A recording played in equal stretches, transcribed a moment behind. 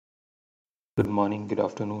Good morning, good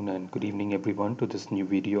afternoon, and good evening, everyone, to this new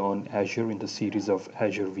video on Azure in the series of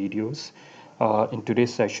Azure videos. In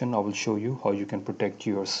today's session, I will show you how you can protect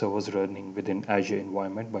your servers running within Azure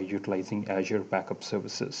environment by utilizing Azure backup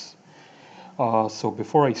services. So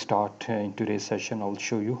before I start in today's session, I'll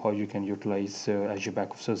show you how you can utilize Azure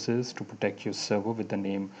backup services to protect your server with the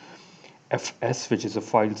name FS, which is a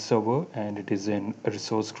file server, and it is in a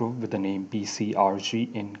resource group with the name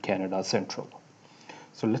BCRG in Canada Central.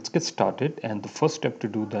 So let's get started, and the first step to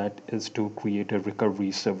do that is to create a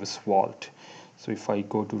recovery service vault. So if I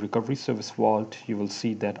go to recovery service vault, you will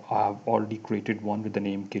see that I have already created one with the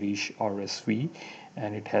name Girish RSV,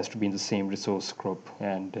 and it has to be in the same resource group,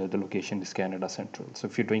 and the location is Canada Central. So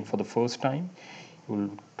if you're doing for the first time, you will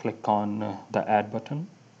click on the add button,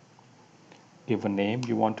 give a name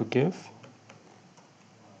you want to give,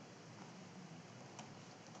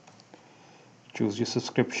 choose your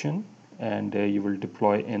subscription, and you will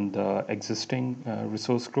deploy in the existing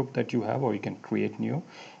resource group that you have, or you can create new,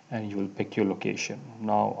 and you will pick your location.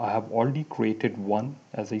 Now I have already created one,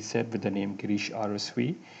 as I said, with the name Girish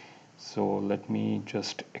RSV. So let me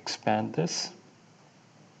just expand this,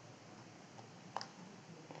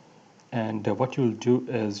 and what you'll do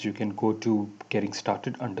is you can go to getting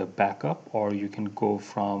started under backup, or you can go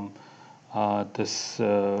from this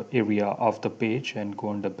area of the page and go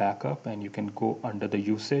under backup, and you can go under the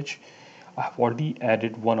usage. I've already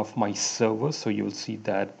added one of my servers, so you'll see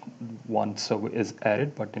that one server is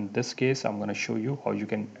added, but in this case I'm going to show you how you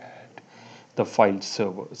can add the file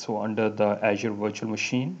server. So under the Azure virtual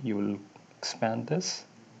machine, you will expand this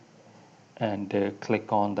and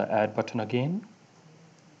click on the add button again,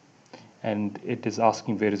 and it is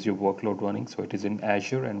asking where is your workload running. So it is in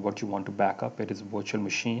Azure, and what you want to back up, it is virtual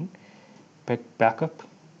machine. Pick backup.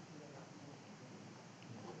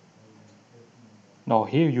 Now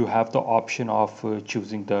here you have the option of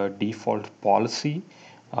choosing the default policy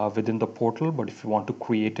within the portal, but if you want to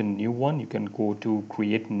create a new one, you can go to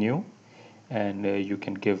create new, and you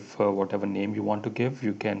can give whatever name you want to give.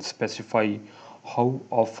 You can specify how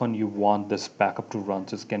often you want this backup to run.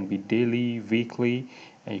 So this can be daily, weekly,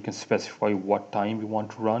 and you can specify what time you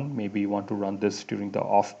want to run. Maybe you want to run this during the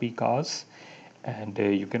off-peak hours, and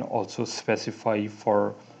you can also specify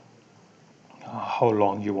for how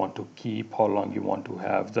long you want to keep, how long you want to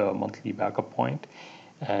have the monthly backup point,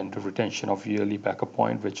 and the retention of yearly backup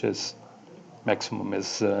point, which is maximum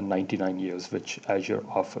is 99 years, which Azure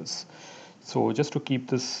offers. So just to keep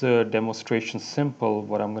this demonstration simple,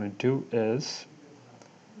 what I'm going to do is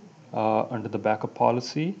under the backup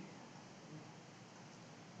policy,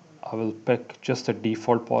 I will pick just a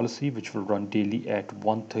default policy which will run daily at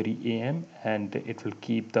 1:30 a.m. and it will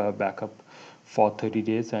keep the backup for 30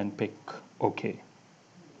 days, and pick OK.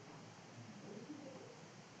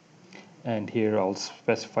 And here I'll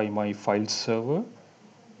specify my file server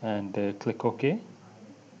and click OK.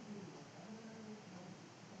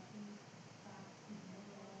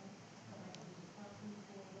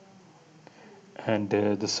 And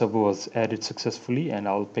the server was added successfully, and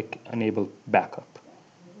I'll pick enable backup.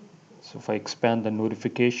 So if I expand the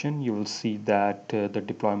notification, you will see that the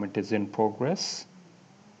deployment is in progress.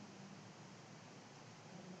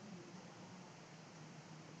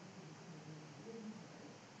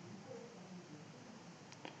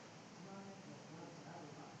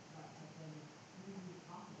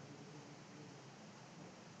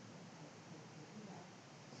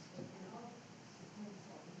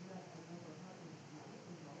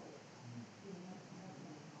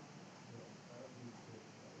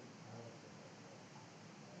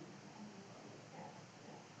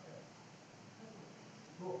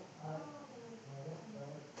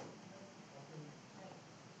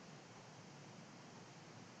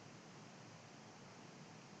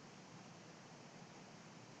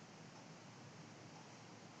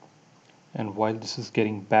 And while this is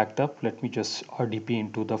getting backed up, let me just RDP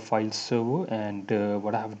into the file server. And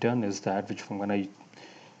what I have done is that, which I'm going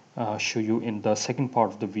to show you in the second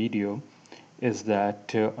part of the video, is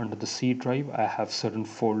that under the C drive, I have certain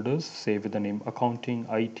folders, say with the name accounting,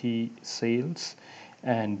 IT, sales,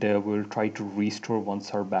 and we'll try to restore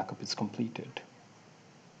once our backup is completed.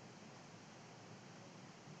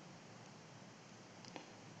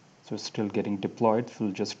 So it's still getting deployed.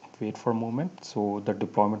 We'll just wait for a moment. So the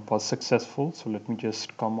deployment was successful. So let me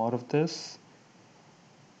just come out of this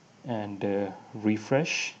and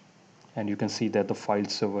refresh, and you can see that the file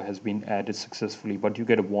server has been added successfully, but you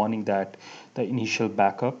get a warning that the initial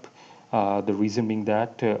backup, the reason being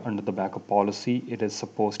that under the backup policy, it is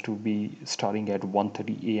supposed to be starting at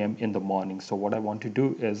 1:30 a.m. in the morning. So what I want to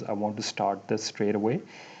do is I want to start this straight away.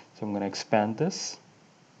 So I'm going to expand this,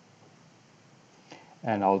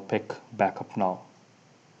 and I'll pick backup now.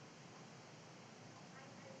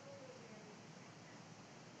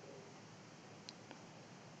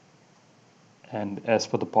 And as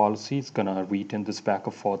per the policy, it's gonna retain this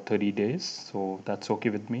backup for 30 days, so that's okay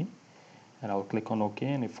with me. And I'll click on OK,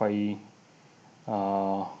 and if I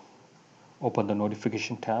uh, open the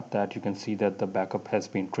notification tab, that you can see that the backup has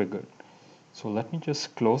been triggered. So let me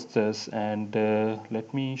just close this, and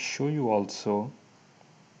let me show you also.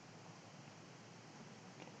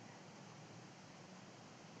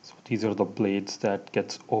 So these are the blades that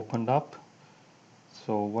gets opened up.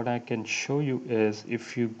 So what I can show you is,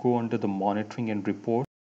 if you go under the monitoring and reports,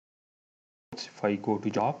 if I go to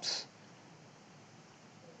jobs,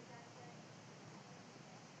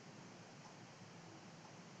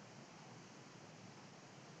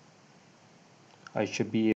 I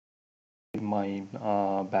should be my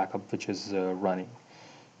backup which is running.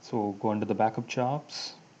 So go under the backup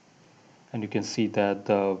jobs, and you can see that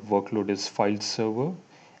the workload is file server,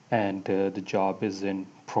 and the job is in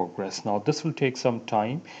progress. Now this will take some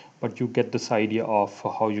time, but you get this idea of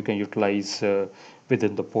how you can utilize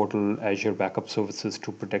within the portal Azure Backup Services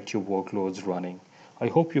to protect your workloads running. I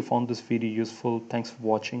hope you found this video useful. Thanks for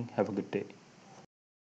watching. Have a good day.